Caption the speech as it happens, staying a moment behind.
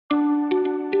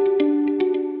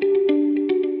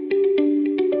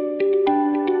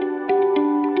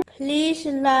Please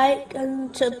like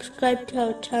and subscribe to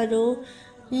our channel.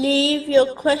 Leave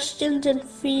your questions and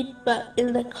feedback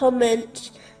in the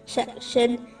comments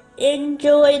section.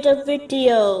 Enjoy the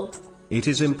video. It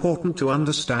is important to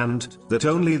understand that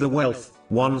only the wealth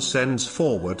one sends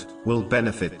forward will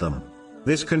benefit them.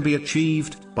 This can be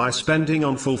achieved by spending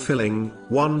on fulfilling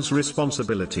one's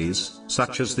responsibilities,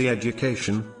 such as the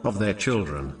education of their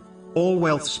children. All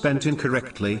wealth spent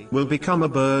incorrectly will become a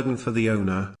burden for the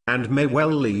owner, and may well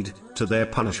lead to their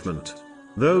punishment.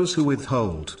 Those who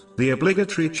withhold the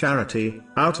obligatory charity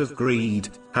out of greed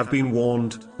have been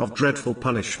warned of dreadful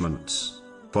punishments.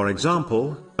 For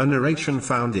example, a narration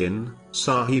found in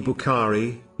Sahih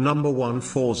Bukhari, number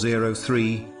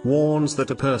 1403, warns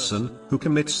that a person who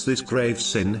commits this grave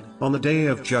sin on the Day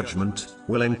of Judgment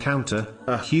will encounter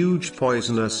a huge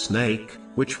poisonous snake,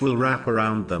 which will wrap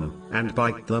around them and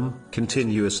bite them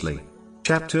continuously.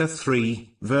 Chapter 3,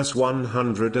 verse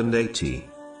 180.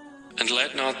 And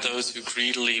let not those who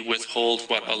greedily withhold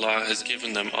what Allah has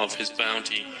given them of His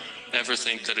bounty ever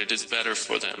think that it is better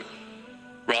for them.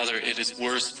 Rather, it is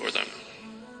worse for them.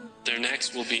 Their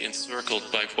necks will be encircled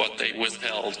by what they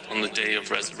withheld on the day of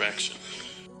resurrection.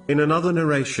 In another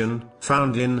narration,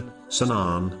 found in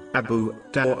Sunan Abu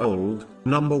Dawud,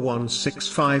 number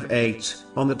 1658,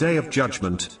 on the Day of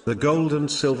Judgment, the gold and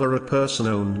silver a person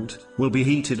owned will be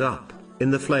heated up in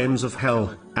the flames of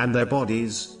hell, and their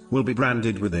bodies will be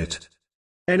branded with it.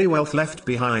 Any wealth left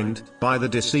behind by the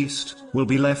deceased will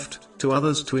be left to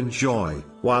others to enjoy,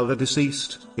 while the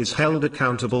deceased is held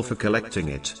accountable for collecting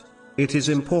it. It is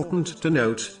important to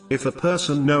note, if a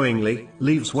person knowingly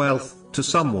leaves wealth to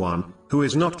someone who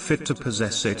is not fit to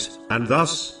possess it, and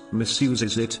thus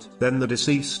misuses it, then the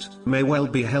deceased may well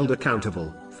be held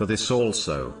accountable for this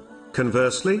also.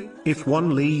 Conversely, if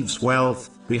one leaves wealth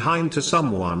behind to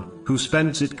someone who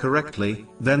spends it correctly,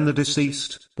 then the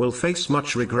deceased will face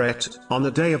much regret on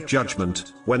the Day of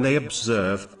Judgment, when they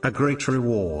observe a great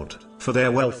reward for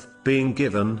their wealth being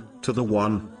given to the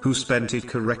one who spent it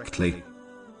correctly.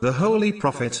 The Holy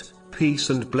Prophet, peace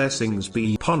and blessings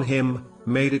be upon him,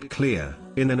 made it clear,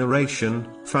 in a narration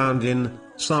found in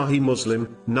Sahih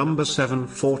Muslim, number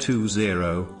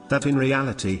 7420, that in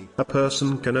reality, a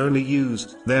person can only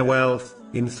use their wealth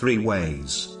in three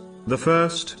ways. The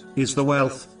first is the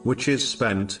wealth which is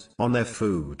spent on their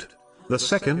food. The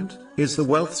second is the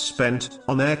wealth spent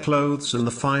on their clothes, and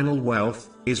the final wealth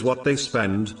is what they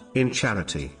spend in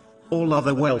charity. All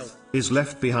other wealth is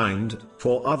left behind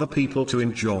for other people to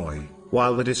enjoy,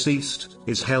 while the deceased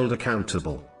is held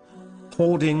accountable.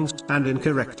 Hoarding and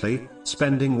incorrectly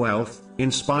spending wealth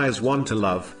inspires one to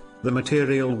love the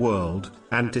material world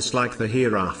and dislike the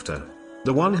hereafter.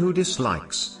 The one who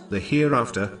dislikes the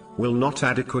hereafter will not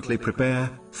adequately prepare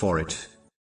for it.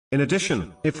 In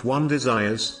addition, if one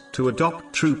desires to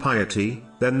adopt true piety,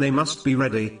 then they must be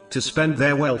ready to spend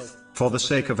their wealth for the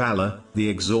sake of Allah, the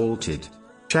Exalted.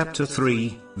 Chapter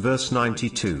 3, verse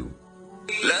 92.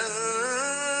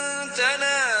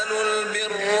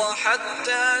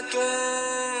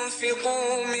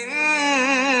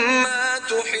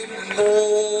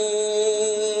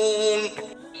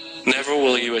 Never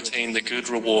will you attain the good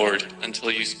reward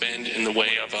until you spend in the way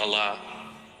of Allah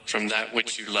from that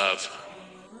which you love.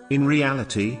 In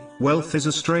reality, wealth is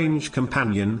a strange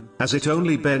companion, as it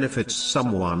only benefits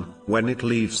someone when it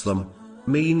leaves them,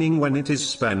 meaning when it is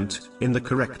spent in the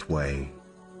correct way.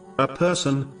 A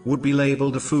person would be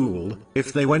labeled a fool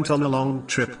if they went on a long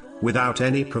trip without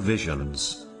any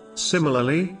provisions.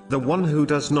 Similarly, the one who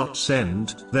does not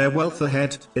send their wealth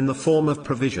ahead in the form of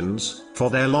provisions for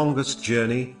their longest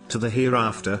journey to the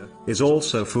hereafter is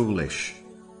also foolish.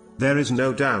 There is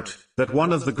no doubt that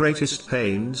one of the greatest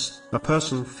pains a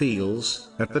person feels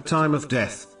at the time of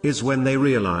death is when they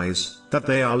realize that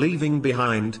they are leaving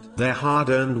behind their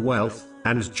hard-earned wealth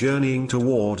and journeying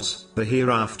towards the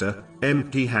hereafter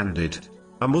empty-handed.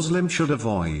 A Muslim should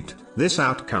avoid this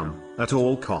outcome at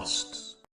all costs.